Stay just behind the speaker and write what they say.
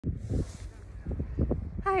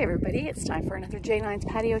Hi everybody, it's time for another J9’s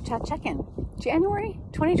Patio Chat check-in, January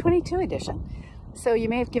 2022 edition. So you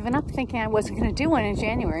may have given up thinking I wasn't going to do one in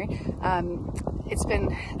January. It's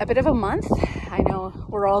been a bit of a month. I know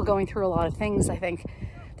we're all going through a lot of things. I think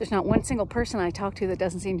there's not one single person I talk to that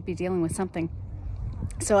doesn't seem to be dealing with something.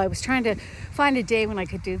 So I was trying to find a day when I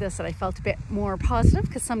could do this that I felt a bit more positive,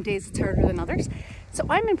 because some days it's harder than others. So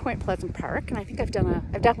I'm in Point Pleasant Park, and I think I've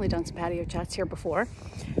definitely done some patio chats here before.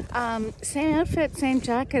 Same outfit, same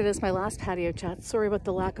jacket as my last patio chat. Sorry about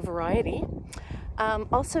the lack of variety.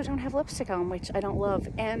 Also don't have lipstick on, which I don't love,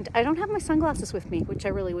 and I don't have my sunglasses with me, which I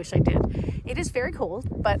really wish I did. It is very cold,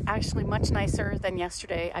 but actually much nicer than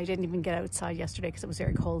yesterday. I didn't even get outside yesterday because it was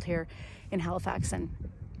very cold here in Halifax and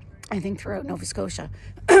I think throughout Nova Scotia.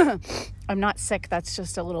 I'm not sick, that's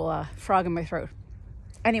just a little frog in my throat.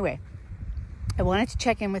 Anyway, I wanted to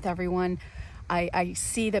check in with everyone. I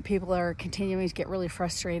see that people are continuing to get really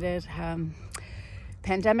frustrated.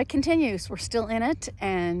 Pandemic continues, we're still in it,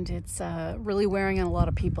 and it's really wearing on a lot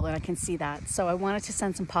of people, and I can see that. So I wanted to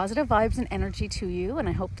send some positive vibes and energy to you, and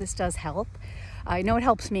I hope this does help. I know it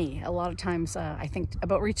helps me. A lot of times I think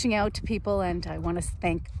about reaching out to people, and I want to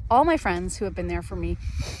thank all my friends who have been there for me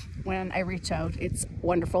when I reach out. It's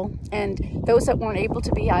wonderful. And those that weren't able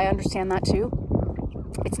to be, I understand that too.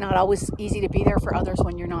 It's not always easy to be there for others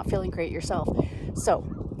when you're not feeling great yourself. So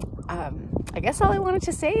I guess all I wanted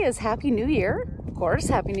to say is Happy New Year. Of course,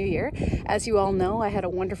 Happy New Year. As you all know, I had a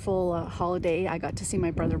wonderful holiday. I got to see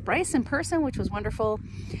my brother Bryce in person, which was wonderful.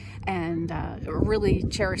 And really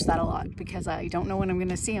cherish that a lot, because I don't know when I'm going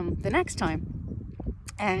to see him the next time.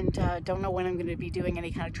 And don't know when I'm going to be doing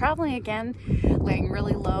any kind of traveling again, laying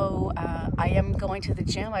really low. I am going to the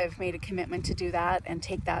gym. I've made a commitment to do that and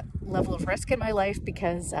take that level of risk in my life,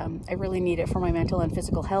 because I really need it for my mental and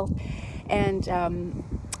physical health. And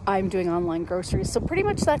I'm doing online groceries. So pretty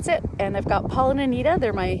much that's it. And I've got Paul and Anita.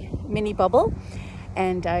 They're my mini bubble.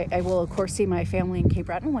 And I will, of course, see my family in Cape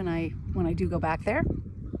Breton when I do go back there.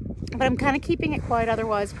 But I'm kind of keeping it quiet.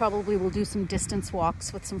 Otherwise, probably we'll do some distance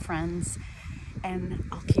walks with some friends. And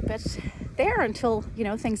I'll keep it there until, you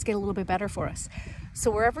know, things get a little bit better for us. So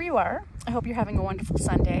wherever you are, I hope you're having a wonderful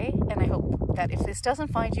Sunday. And I hope that if this doesn't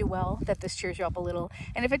find you well, that this cheers you up a little.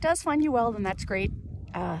 And if it does find you well, then that's great.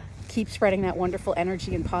 Keep spreading that wonderful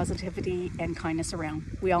energy and positivity and kindness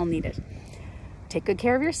around. We all need it. Take good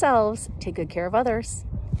care of yourselves. Take good care of others.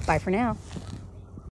 Bye for now.